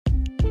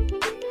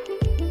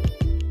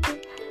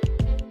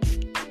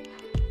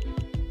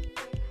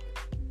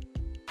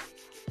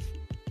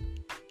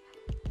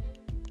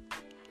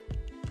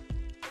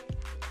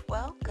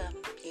Welcome,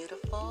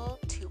 beautiful,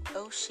 to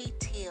Oshi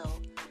Teal.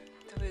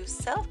 Through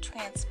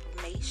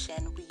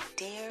self-transformation, we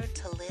dare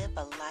to live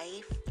a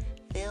life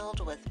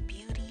filled with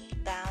beauty,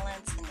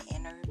 balance, and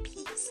inner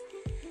peace.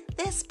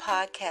 This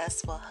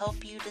podcast will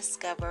help you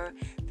discover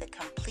the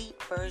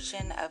complete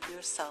version of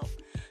yourself.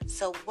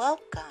 So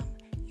welcome,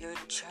 your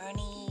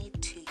journey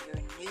to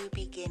your new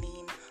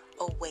beginning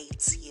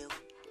awaits you.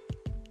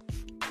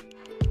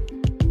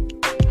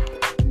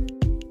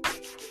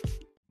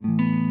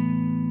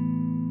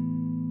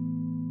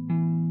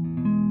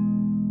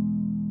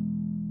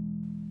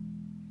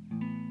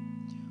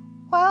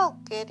 Well,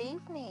 good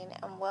evening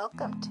and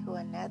welcome to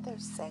another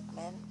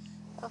segment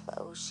of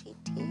Oshi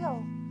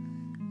Teal.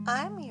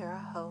 I'm your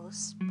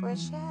host,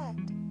 Bridget.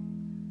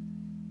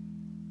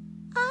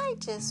 I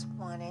just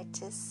wanted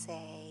to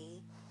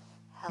say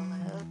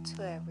hello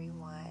to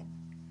everyone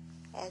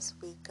as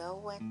we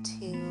go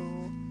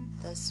into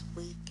this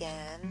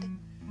weekend,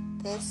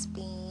 this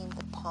being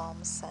the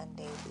Palm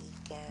Sunday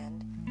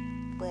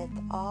weekend, with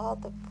all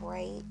the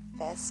bright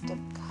festive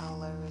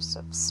colors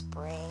of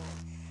spring,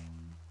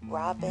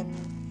 robin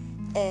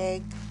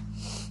egg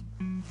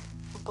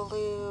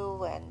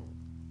blue and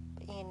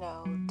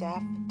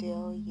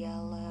daffodil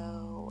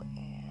yellow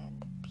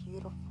and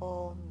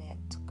beautiful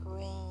mint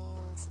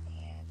greens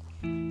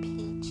and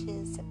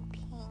peaches and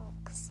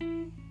pinks,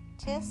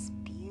 just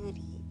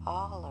beauty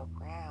all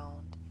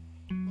around,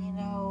 and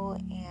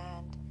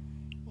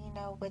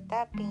with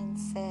that being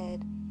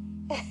said,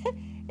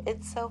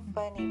 it's so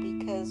funny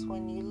because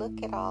when you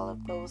look at all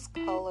of those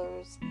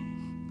colors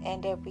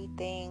and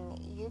everything,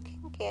 you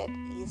can get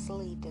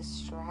easily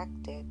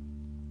distracted.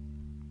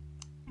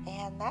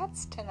 And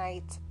that's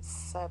tonight's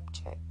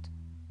subject.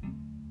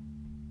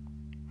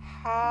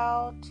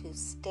 How to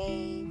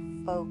stay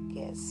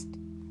focused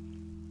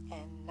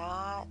and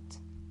not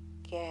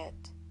get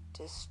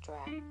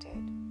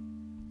distracted.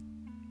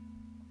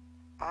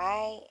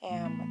 I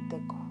am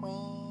the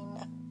queen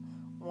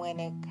when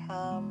it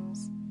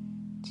comes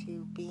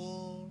to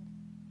being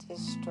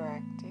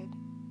distracted.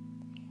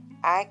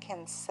 I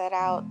can set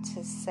out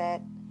to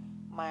set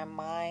my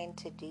mind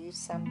to do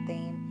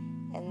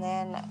something, and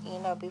then,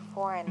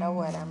 before I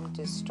know it, I'm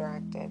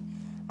distracted.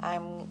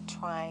 I'm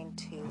trying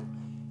to,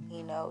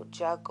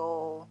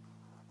 juggle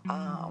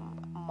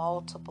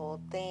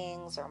multiple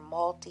things or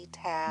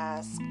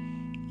multitask.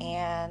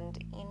 And,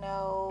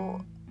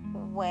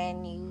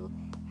 when you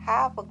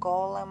have a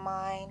goal in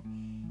mind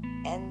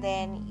and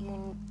then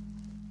you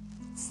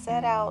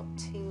set out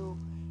to,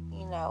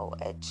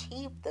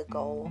 achieve the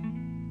goal,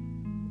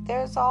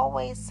 there's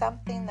always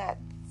something that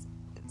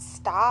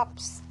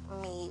stops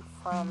me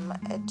from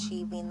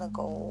achieving the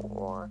goal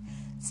or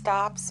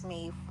stops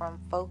me from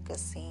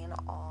focusing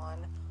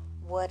on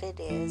what it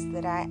is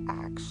that I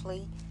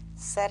actually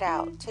set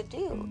out to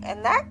do.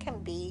 And that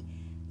can be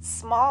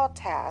small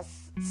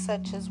tasks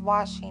such as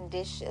washing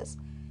dishes.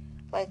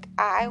 Like,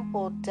 I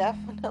will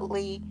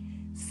definitely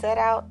set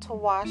out to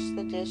wash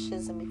the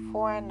dishes, and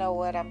before I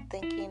know it, I'm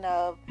thinking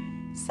of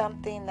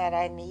something that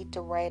I need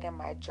to write in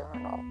my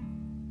journal.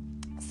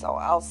 So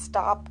I'll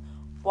stop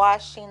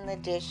washing the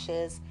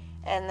dishes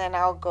and then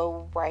I'll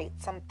go write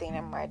something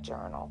in my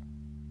journal.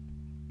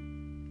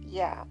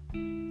 Yeah,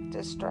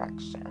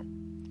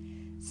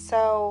 distraction.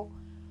 So,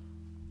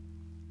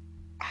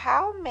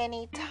 how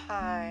many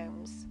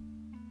times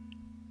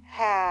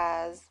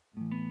has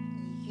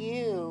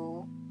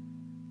you,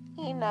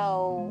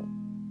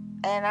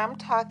 and I'm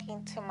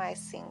talking to my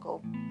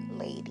single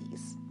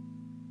ladies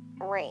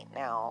right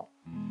now,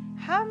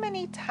 how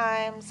many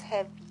times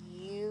have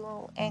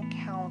you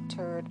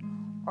encountered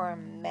or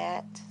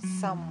met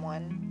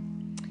someone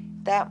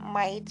that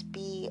might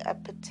be a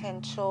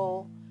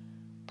potential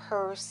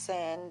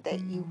person that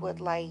you would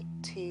like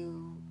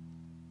to,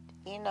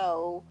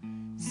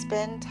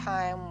 spend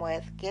time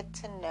with, get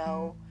to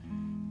know,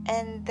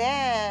 and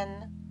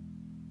then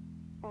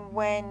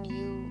when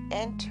you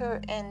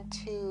enter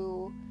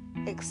into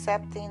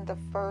accepting the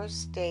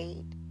first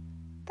date,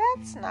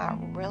 that's not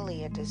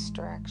really a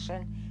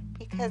distraction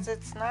because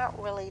it's not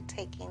really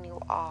taking you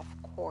off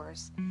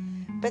course.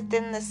 But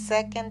then the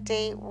second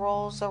date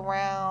rolls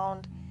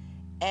around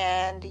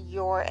and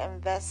you're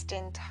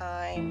investing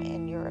time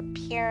in your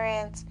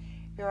appearance,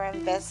 you're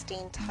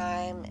investing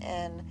time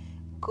in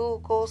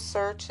Google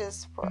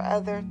searches for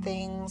other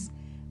things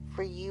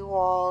for you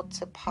all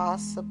to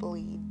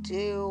possibly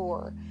do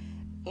or,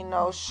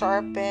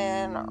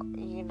 sharpen,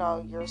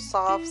 your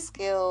soft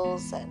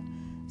skills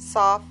and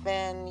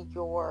soften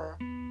your,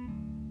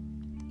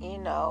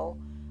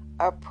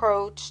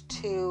 approach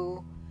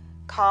to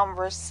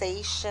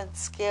conversation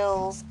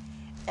skills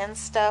and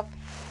stuff.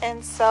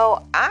 And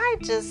so I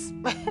just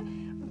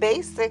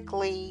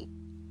basically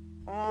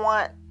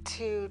want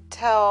to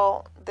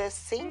tell the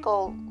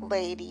single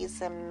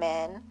ladies and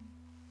men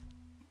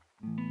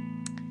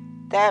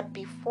that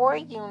before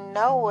you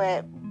know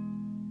it,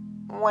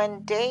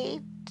 when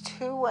day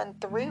 2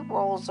 and 3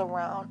 rolls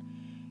around,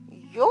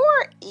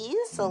 you're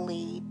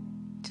easily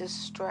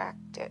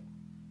distracted.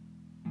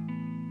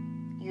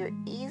 You're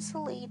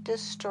easily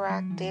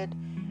distracted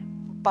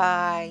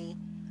by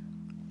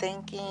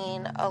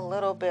thinking a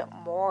little bit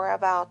more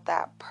about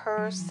that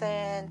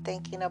person,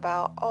 thinking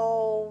about,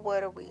 oh,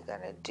 what are we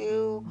going to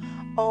do?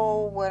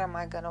 Oh, what am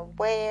I going to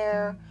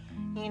wear?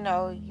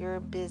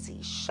 You're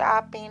busy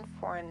shopping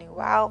for a new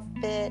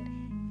outfit,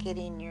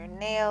 getting your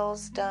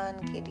nails done,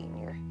 getting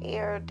your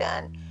hair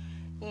done,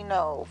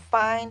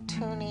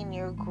 fine-tuning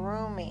your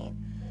grooming,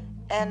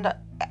 and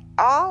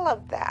all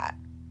of that,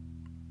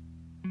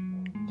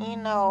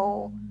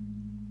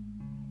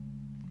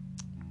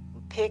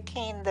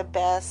 picking the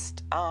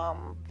best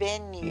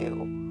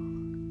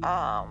venue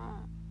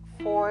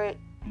for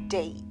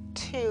date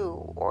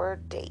 2 or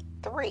date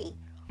 3,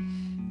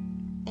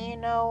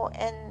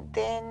 and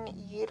then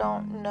you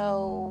don't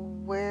know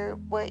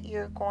what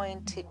you're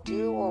going to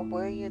do or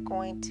where you're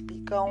going to be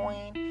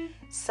going.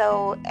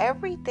 So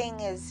everything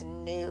is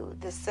new.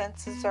 The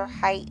senses are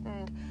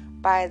heightened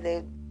by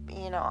the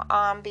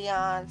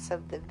ambiance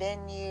of the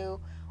venue,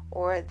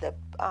 or the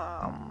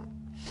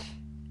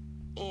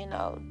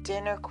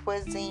dinner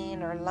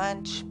cuisine or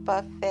lunch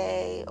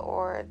buffet,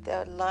 or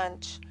the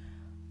lunch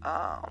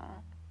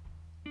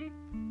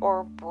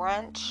or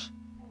brunch,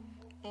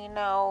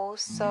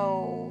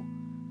 so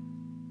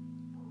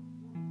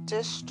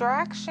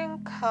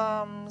distraction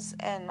comes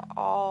in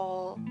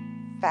all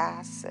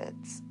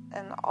facets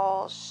and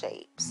all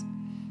shapes.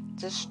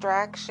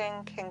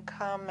 Distraction can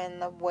come in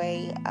the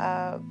way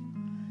of,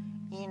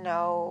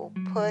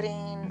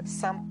 putting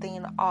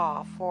something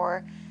off,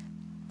 or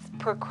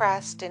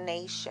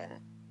procrastination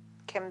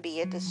can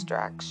be a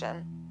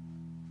distraction.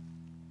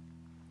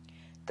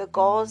 The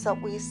goals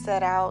that we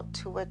set out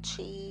to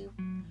achieve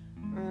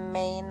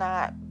may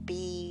not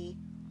be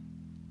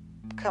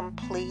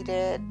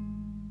completed,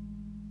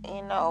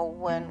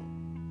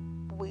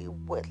 when we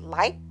would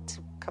like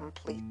to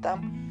complete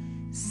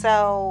them.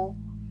 So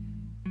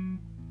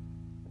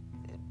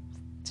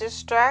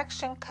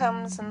distraction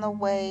comes in the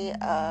way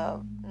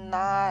of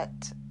not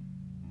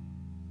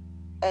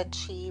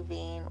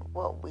achieving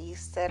what we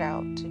set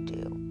out to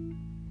do.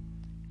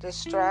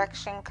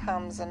 Distraction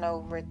comes in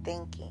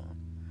overthinking.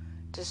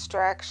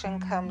 Distraction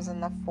comes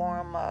in the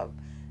form of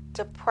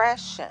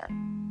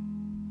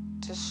depression.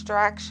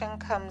 Distraction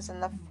comes in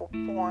the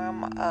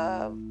form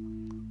of,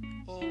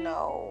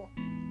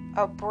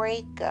 a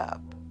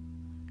breakup.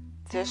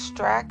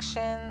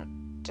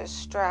 Distraction,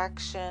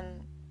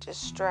 distraction,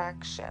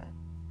 distraction.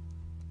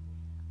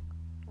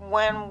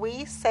 When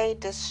we say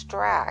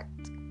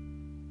distract,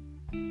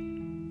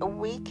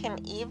 we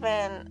can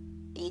even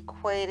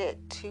equate it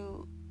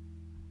to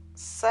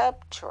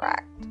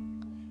subtract,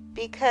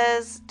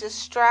 because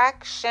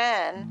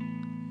distraction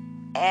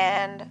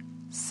and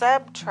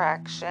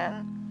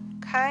subtraction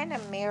kind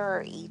of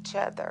mirror each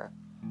other.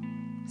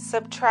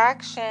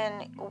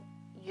 Subtraction,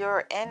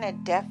 you're in a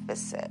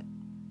deficit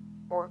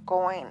or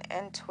going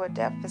into a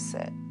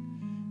deficit.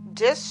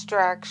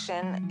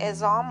 Distraction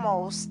is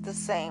almost the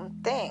same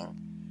thing.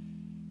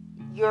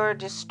 You're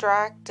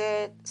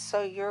distracted,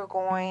 so you're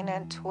going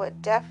into a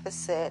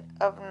deficit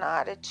of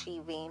not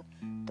achieving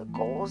the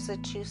goals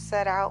that you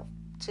set out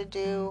to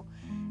do.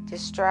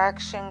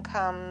 Distraction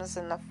comes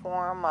in the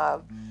form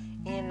of,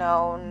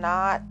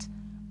 not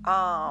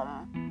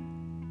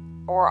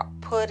or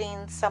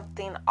putting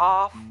something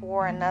off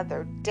for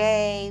another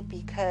day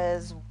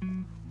because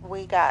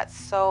we got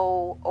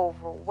so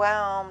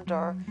overwhelmed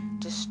or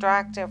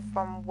distracted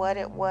from what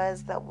it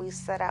was that we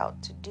set out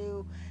to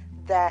do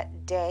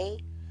that day.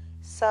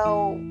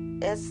 So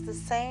it's the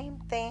same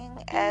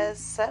thing as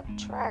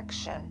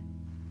subtraction.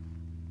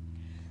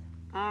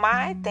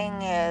 My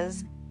thing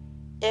is,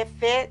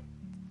 if it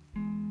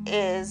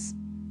is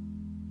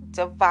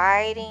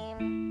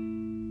dividing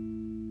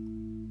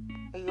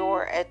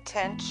your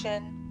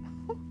attention,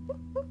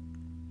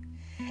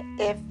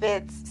 if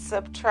it's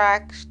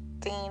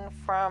subtracting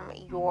from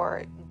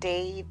your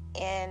day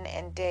in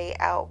and day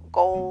out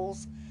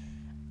goals,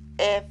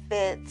 if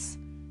it's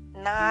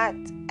not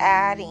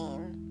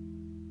adding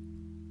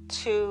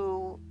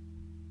to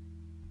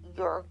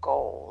your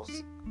goals,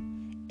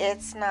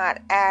 it's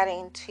not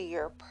adding to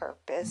your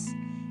purpose,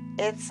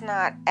 it's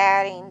not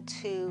adding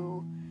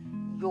to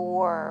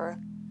your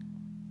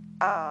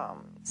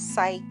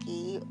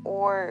psyche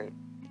or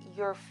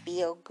your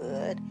feel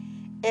good,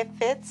 if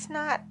it's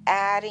not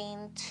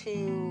adding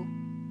to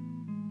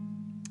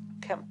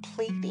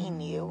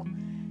completing you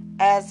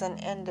as an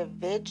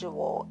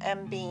individual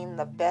and being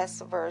the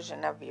best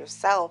version of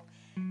yourself,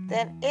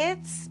 then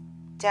it's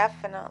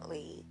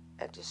definitely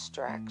a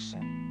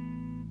distraction.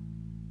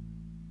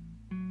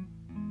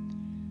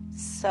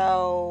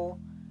 So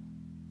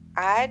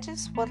I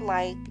just would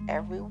like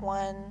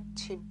everyone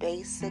to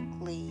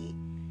basically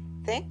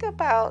think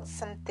about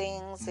some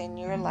things in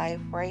your life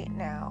right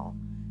now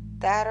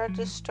that are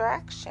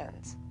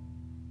distractions.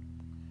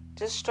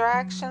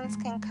 Distractions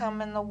can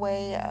come in the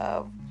way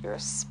of your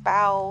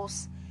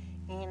spouse,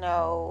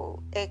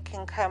 it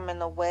can come in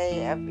the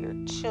way of your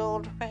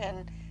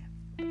children.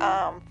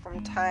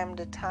 From time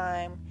to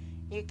time,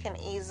 you can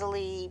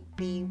easily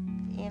be,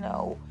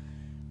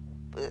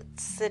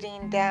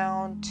 sitting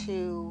down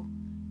to,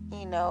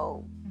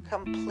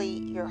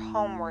 complete your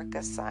homework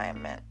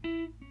assignment.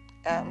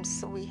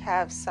 So we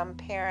have some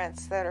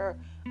parents that are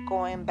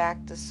going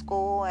back to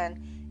school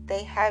and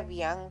they have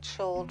young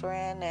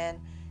children, and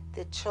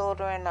the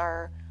children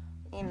are,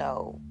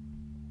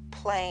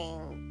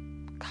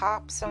 playing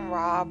cops and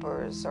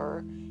robbers,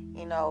 or,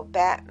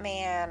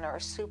 Batman or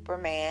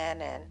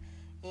Superman, and,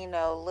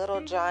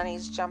 little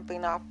Johnny's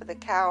jumping off of the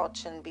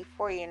couch, and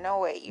before you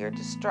know it, you're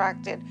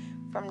distracted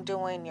from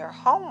doing your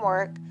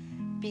homework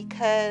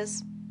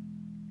because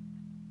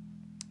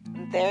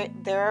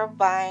they're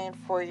vying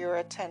for your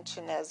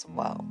attention as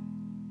well.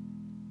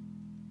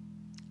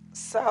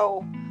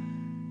 So,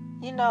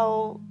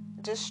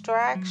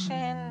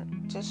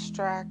 distraction.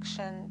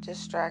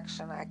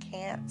 I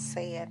can't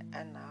say it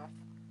enough.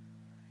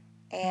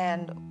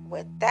 And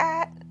with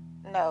that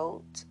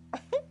note,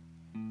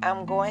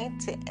 I'm going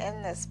to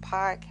end this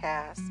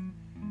podcast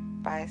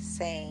by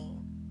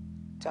saying,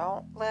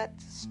 don't let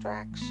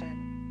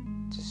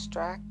distraction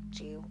distract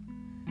you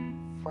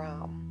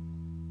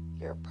from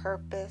your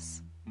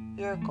purpose,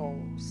 your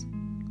goals,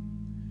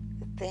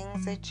 the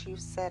things that you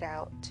set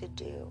out to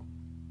do.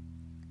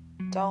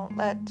 Don't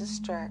let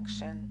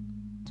distraction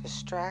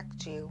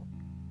distract you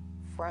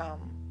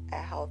from a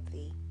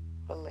healthy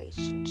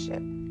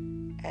relationship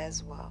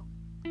as well,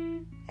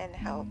 and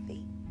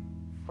healthy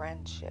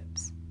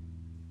friendships.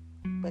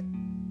 With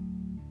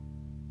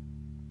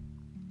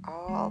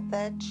all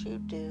that you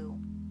do,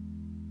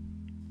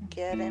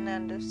 get an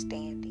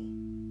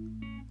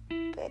understanding,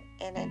 but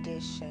in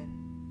addition,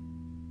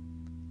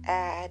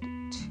 add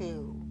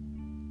to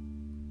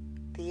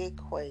the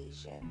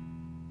equation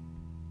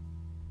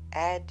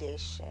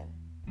addition,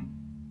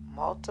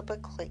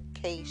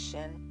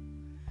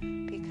 multiplication,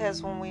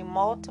 because when we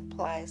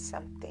multiply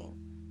something,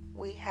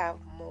 we have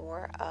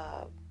more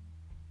of,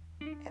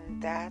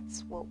 and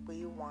that's what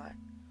we want.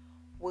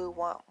 We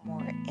want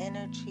more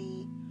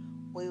energy,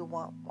 we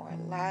want more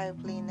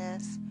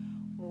liveliness,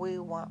 we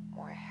want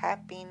more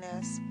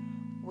happiness,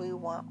 we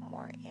want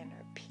more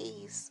inner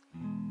peace,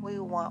 we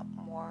want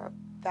more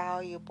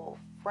valuable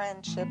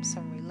friendships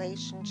and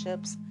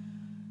relationships,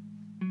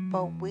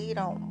 but we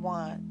don't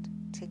want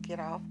to get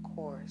off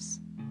course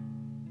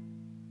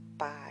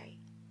by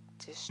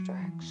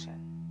distraction.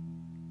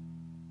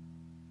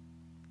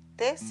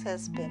 This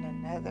has been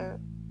another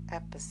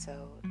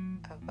episode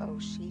of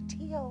Oshi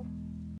Teal.